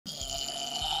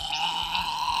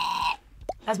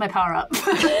That's my power up.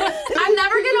 I'm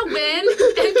never gonna win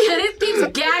if Kenneth keeps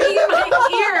gagging my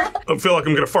ear. I feel like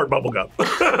I'm gonna fart bubblegum.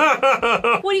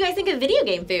 What do you guys think of video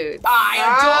game food? I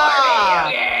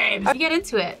adore video games. You get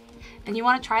into it. And you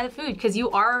want to try the food because you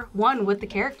are one with the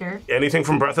character. Anything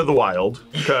from Breath of the Wild,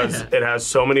 because it has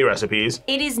so many recipes.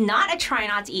 It is not a try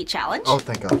not to eat challenge. Oh,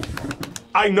 thank God.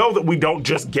 I know that we don't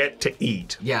just get to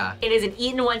eat. Yeah. It is an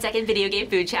eat in 1 second video game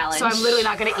food challenge. So I'm literally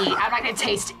not gonna eat. I'm not gonna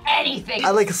taste anything.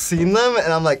 I like seen them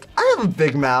and I'm like, I have a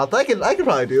big mouth. I could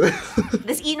probably do it.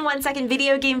 This eat in 1 second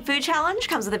video game food challenge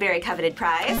comes with a very coveted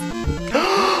prize.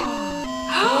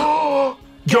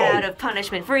 Get out of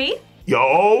punishment free.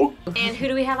 Yo. And who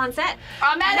do we have on set?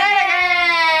 A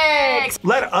medic!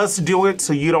 Let us do it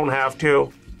so you don't have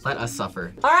to. Let us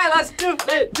suffer. All right, let's do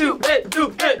it.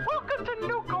 Welcome to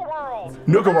Nuka World.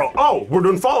 Nuka World. Oh, we're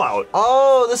doing Fallout.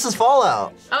 Oh, this is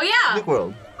Fallout. Oh yeah. Nuka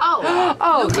World. Oh.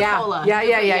 Oh, Nuka-Cola.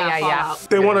 yeah. Fallout.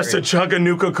 They want us to chug a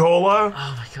Nuka-Cola.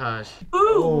 Oh my gosh.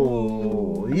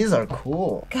 Oh, these are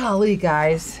cool. Golly,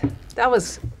 guys.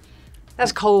 That's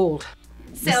cold.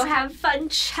 So have fun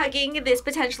chugging this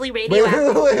potentially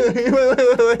radioactive.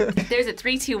 Wait. There's a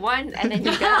 3, 2, 1, and then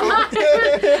you go.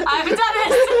 I haven't done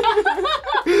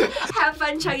this. Have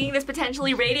fun chugging this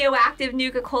potentially radioactive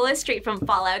Nuka-Cola straight from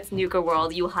Fallout's Nuka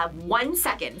World. You will have 1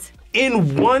 second.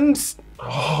 In one.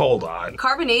 Hold on.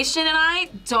 Carbonation and I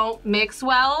don't mix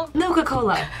well.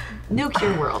 Nuka-Cola. Nuke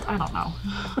your world. I don't know.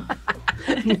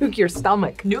 Nuke your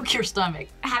stomach. Nuke your stomach.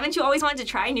 Haven't you always wanted to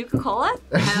try Nuka-Cola?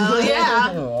 Hell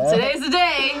yeah. Today's the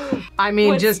day. I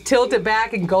mean, just tilt it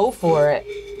back and go for it.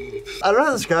 I don't know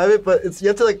how to describe it, but you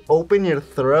have to like open your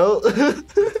throat.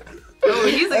 Oh,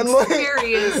 he's And, like-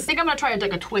 experienced. I think I'm gonna try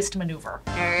like a twist maneuver.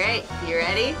 All right, you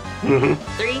ready?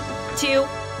 3, 2,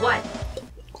 1.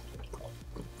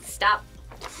 Stop.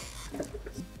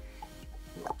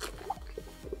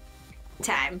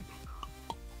 Time.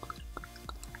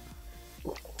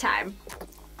 Time.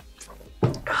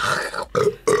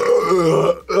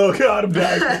 Oh God, I'm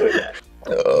back.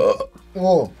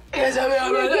 Whoa.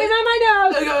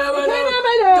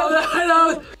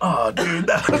 Oh, dude,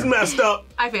 that was messed up.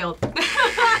 I failed.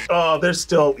 Oh, there's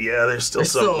still There's some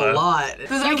still a left. lot. Does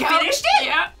You that count? finished it?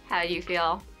 Yeah. How do you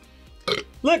feel?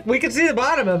 Look, we can see the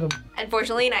bottom of them.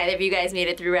 Unfortunately, neither of you guys made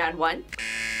it through round 1.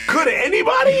 Could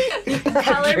anybody?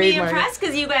 Color me Trademark. impressed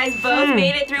because you guys both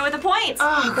made it through with a point.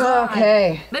 Oh, God.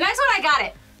 Okay. The next one I got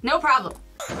it. No problem.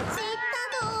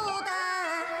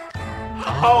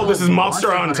 Oh, this is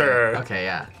Monster Hunter. Okay,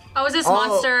 yeah. Oh, is this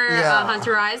Monster yeah.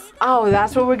 Hunter Eyes? Oh,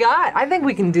 that's what we got. I think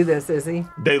we can do this, Izzy.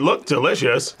 They look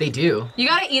delicious. They do. You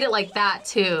gotta eat it like that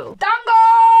too.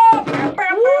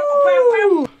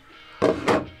 Woo!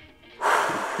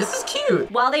 This is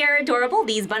cute. While they are adorable,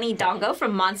 these bunny Dango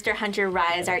from Monster Hunter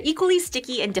Rise are equally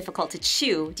sticky and difficult to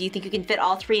chew. Do you think you can fit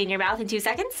all 3 in your mouth in 2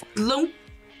 seconds? Loom.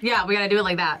 Yeah, we gotta do it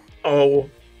like that. Oh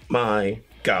my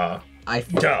God.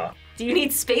 Duh. Do you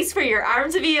need space for your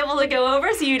arm to be able to go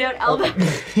over so you don't elbow?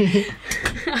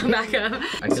 Back up.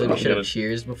 I feel like we should have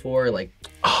cheers before, like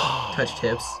touch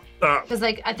tips. Because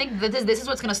like I think that this is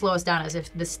what's gonna slow us down is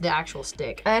if the actual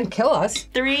stick. And kill us.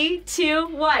 3, 2,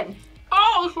 1.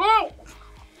 Oh,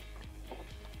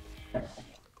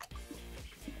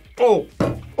 Oh,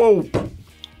 oh.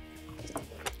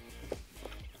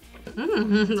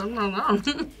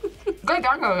 Good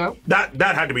Dango.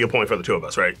 That had to be a point for the two of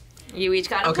us, right? You each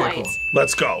got a Okay, point. cool.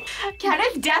 Let's go.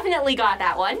 Kenneth definitely got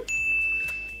that one.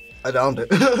 I downed it.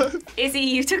 Izzy,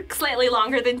 you took slightly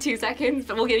longer than 2 seconds,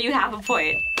 but we'll give you half a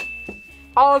point.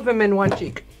 All of them in one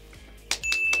cheek.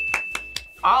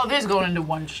 All this going into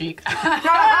one cheek. Oh!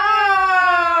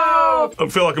 I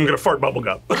feel like I'm gonna fart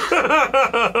bubblegum.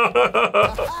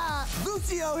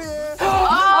 Lucio here.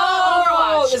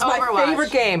 Oh, This is my Overwatch.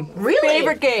 favorite game. Really?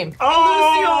 Favorite game.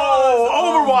 Oh,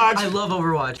 Overwatch. I love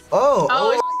Overwatch. Oh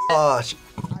gosh.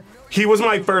 He was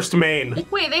my first main.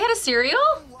 Wait, they had a cereal?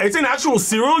 It's an actual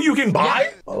cereal you can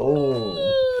buy? Oh.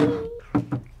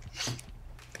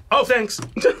 Oh, thanks.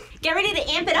 Get ready to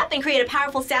amp it up and create a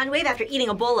powerful sound wave after eating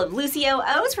a bowl of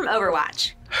Lucio-ohs from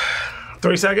Overwatch.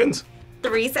 3 seconds?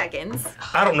 3 seconds.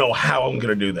 I don't know how I'm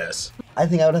gonna do this. I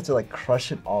think I would have to like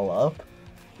crush it all up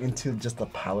into just a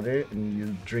powder and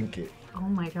you drink it. Oh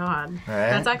my God.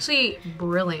 Alright. That's actually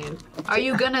brilliant. Are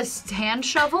you gonna hand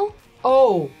shovel?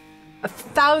 Oh,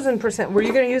 1,000%. Were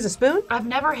you gonna use a spoon? I've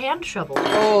never hand shoveled.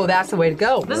 Oh, that's the way to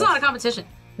go. This is not a competition.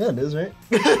 Yeah, it is, right?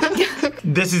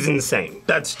 This is insane.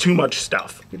 That's too much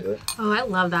stuff. You do it. Oh, I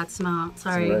love that smell.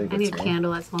 Sorry, very I good need a smell.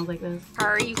 candle that smells like this. How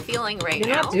are you feeling right You're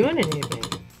now? not doing anything.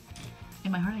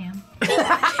 In my heart, I am.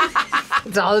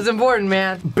 It's all that's important,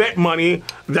 man. Bet money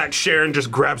that Sharon just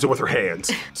grabs it with her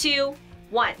hands. 2,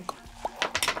 1.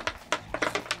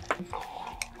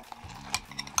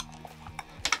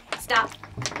 Stop.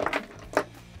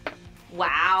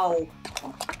 Wow.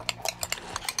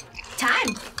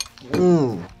 Time.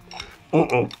 And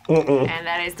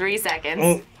that is 3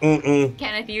 seconds.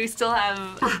 Kenneth, you still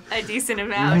have a decent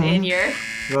amount in your...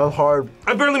 Not hard.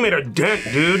 I barely made a dent,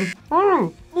 dude.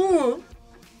 All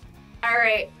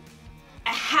right. A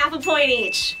half a point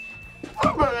each.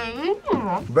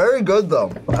 Very good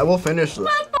though. I will finish this.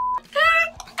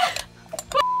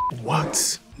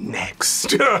 What's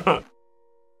next? Breath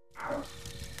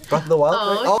of the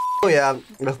Wild? right? Oh yeah,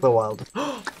 Breath of the Wild.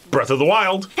 Breath of the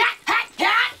Wild.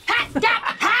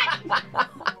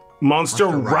 Monster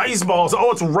rice balls.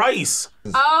 Oh, it's rice.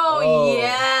 Oh,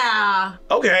 yeah.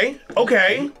 Okay,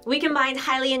 okay. We combined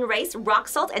Hylian rice, rock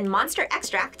salt, and monster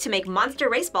extract to make monster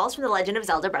rice balls from The Legend of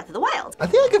Zelda Breath of the Wild. I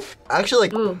think I could actually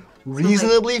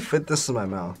reasonably fit this in my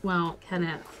mouth. Well,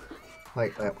 Kenneth,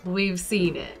 Like that. we've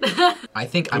seen it. I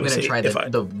think I'm Let me gonna see try if I-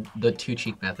 the two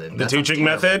cheek method. The two-cheek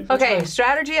method? Okay,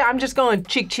 strategy. I'm just going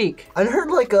cheek. I heard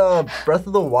like Breath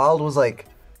of the Wild was like,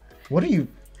 what are you?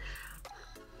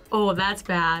 Oh, that's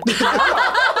bad.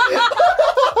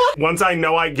 Once I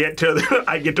know I get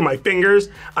to my fingers,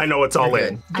 I know it's all You're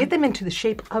in. Get them into the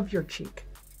shape of your cheek.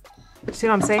 See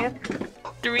what I'm saying?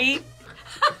 3.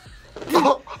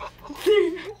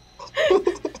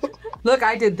 Look,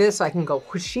 I did this so I can go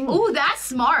whooshing. Ooh, that's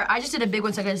smart. I just did a big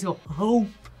one so I can just go, oh.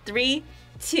 3,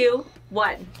 2,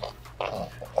 1.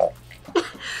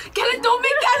 Kenneth, don't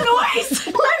make that noise!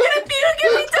 I'm gonna puke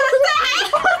if he does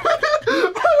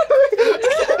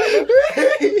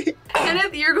that!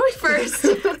 Kenneth, you're going first.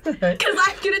 Because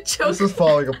I'm gonna choke. This is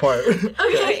falling apart.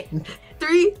 Okay.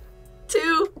 3,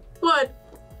 2, 1.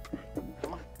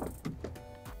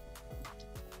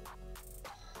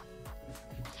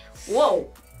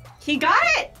 Whoa. He got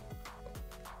it!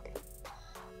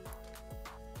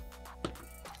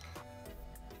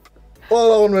 Oh,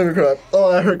 that one made me cry.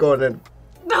 Oh, I heard going in.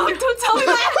 No, don't tell me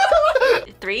that!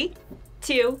 3,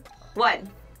 2, 1.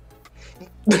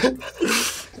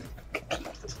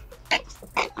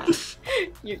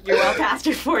 You're well past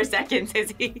your 4 seconds,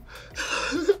 Izzy.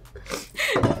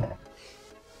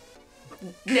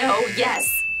 No, yes.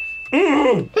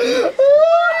 That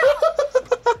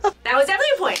was definitely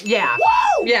a point. Yeah.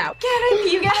 Woo! Yeah. Kenneth,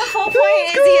 you get a full point,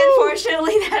 Izzy.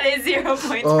 Unfortunately, that is 0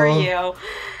 points for you.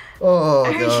 Oh,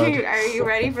 Are God. you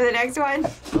ready for the next one?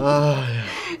 Yeah.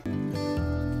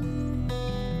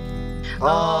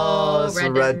 Oh, it's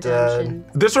Red Dead.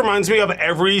 This reminds me of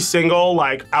every single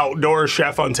like outdoor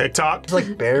chef on TikTok. It's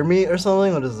like bear meat or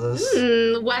something? What is this?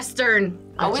 Western.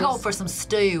 Oh, we're going for some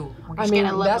stew. We're I just mean,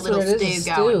 gonna let that's a little what it is,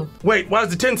 stew a going. stew. Wait, why is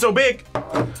the tin so big?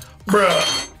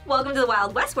 Bruh. Welcome to the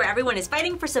Wild West, where everyone is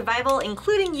fighting for survival,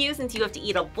 including you, since you have to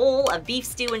eat a bowl of beef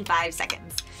stew in 5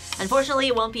 seconds. Unfortunately,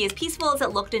 it won't be as peaceful as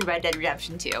it looked in Red Dead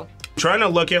Redemption 2. Trying to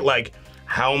look at like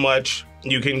how much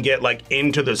you can get like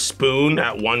into the spoon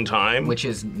at one time. Which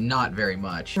is not very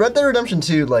much. Red Dead Redemption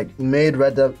 2 like made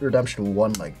Red Dead Redemption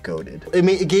 1 like goated.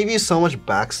 It gave you so much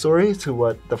backstory to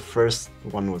what the first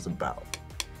one was about.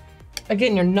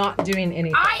 Again, you're not doing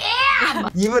anything. I am!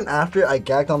 Even after I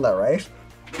gagged on that rice,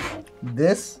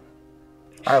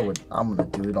 I'm gonna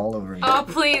do it all over again. Oh,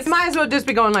 please. Might as well just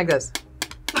be going like this.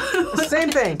 Same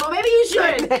thing. Well, maybe you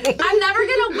should. I'm never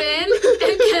gonna win,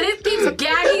 and Kenneth keeps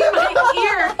gagging my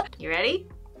ear. You ready?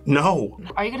 No.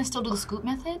 Are you gonna still do the scoop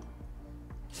method?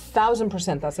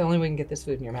 1000%. That's the only way you can get this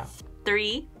food in your mouth.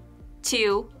 3,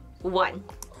 2, 1.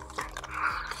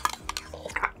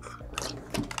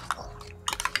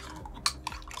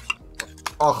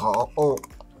 Oh.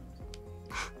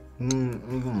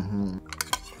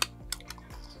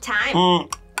 Time.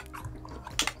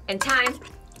 And time.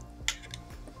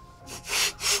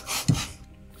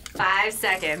 5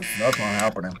 seconds. That's not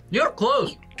happening. You're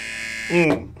close.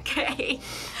 Okay.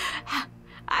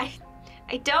 I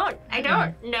don't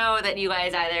know that you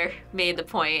guys either made the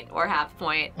point or half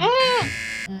point.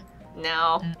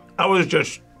 No. I was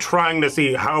just trying to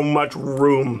see how much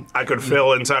room I could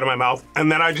fill inside of my mouth,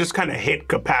 and then I just kind of hit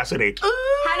capacity.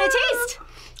 How'd it taste?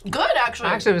 Good, actually.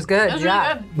 Actually, it was good. It was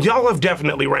Yeah. really good. Y'all have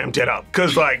definitely ramped it up,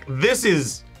 cause like this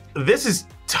is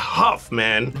tough,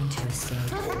 man.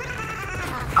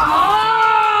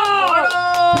 Oh!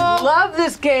 Love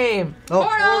this game. Oh,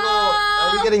 Portal!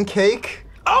 Are we getting cake?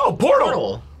 Oh,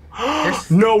 Portal! Portal.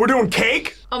 No, we're doing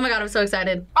cake? Oh my god, I'm so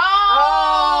excited.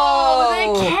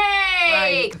 Oh! The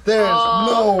cake! There's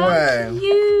no way.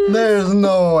 There's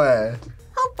no way.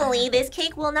 Unfortunately, this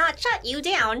cake will not shut you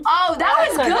down. Oh, that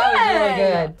was good. That was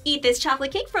really good. Eat this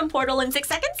chocolate cake from Portal in 6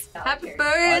 seconds. Happy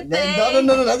birthday.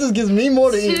 No, that just gives me more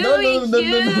to eat. To No.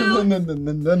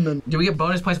 Do we get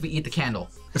bonus points if we eat the candle?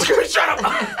 Shut up!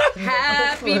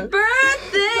 Happy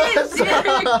birthday, dear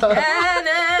Kenneth.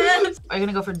 Are you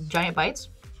gonna go for giant bites?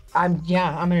 I'm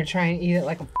gonna try and eat it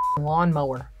like a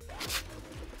lawnmower.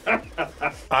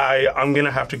 I'm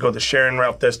gonna have to go the Sharon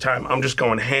route this time. I'm just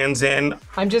going hands in.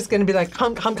 I'm just gonna be like,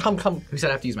 come. Who said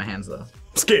I have to use my hands though?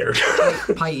 Scared.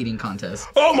 Pie eating contest.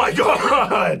 Oh my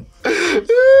god! Why am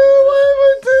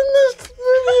I doing this video?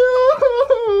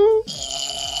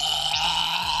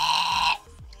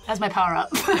 That's my power up.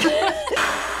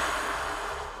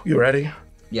 You ready?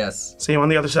 Yes. See you on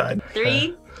the other side.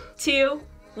 3, 2,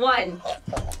 1.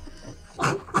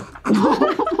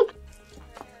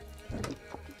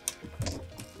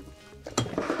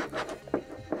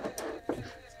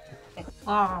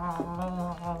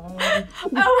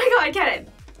 Oh my god, Kenneth!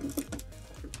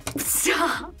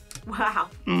 Stop! Wow.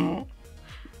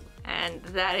 And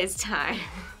that is time.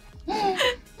 I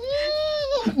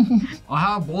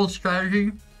have a bold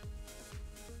strategy.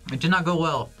 It did not go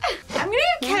well. I'm gonna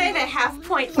give Kenneth a half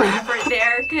point for effort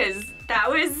there, because that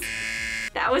was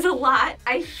a lot.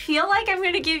 I feel like I'm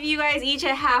gonna give you guys each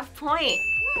a half point.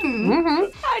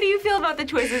 How do you feel about the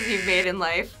choices you've made in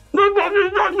life?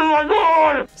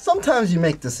 Sometimes you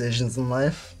make decisions in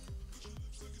life.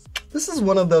 This is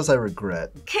one of those I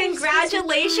regret.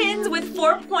 Congratulations! With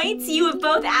 4 points, you have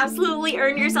both absolutely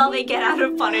earned yourself a get out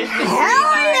of punishment.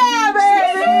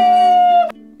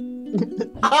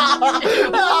 Oh,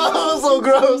 that was so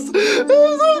gross. That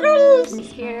was so gross.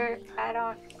 Here, I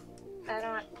don't.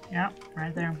 Yeah,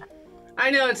 right there.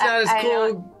 I know it's not as I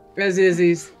cool as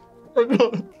Izzy's.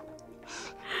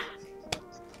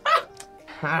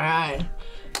 Alright.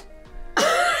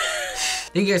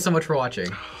 Thank you guys so much for watching.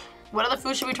 What other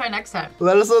food should we try next time?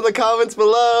 Let us know in the comments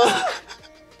below.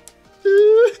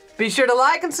 Be sure to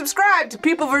like and subscribe to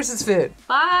People vs. Food.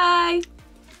 Bye.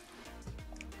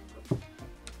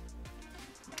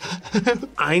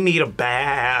 I need a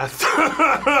bath.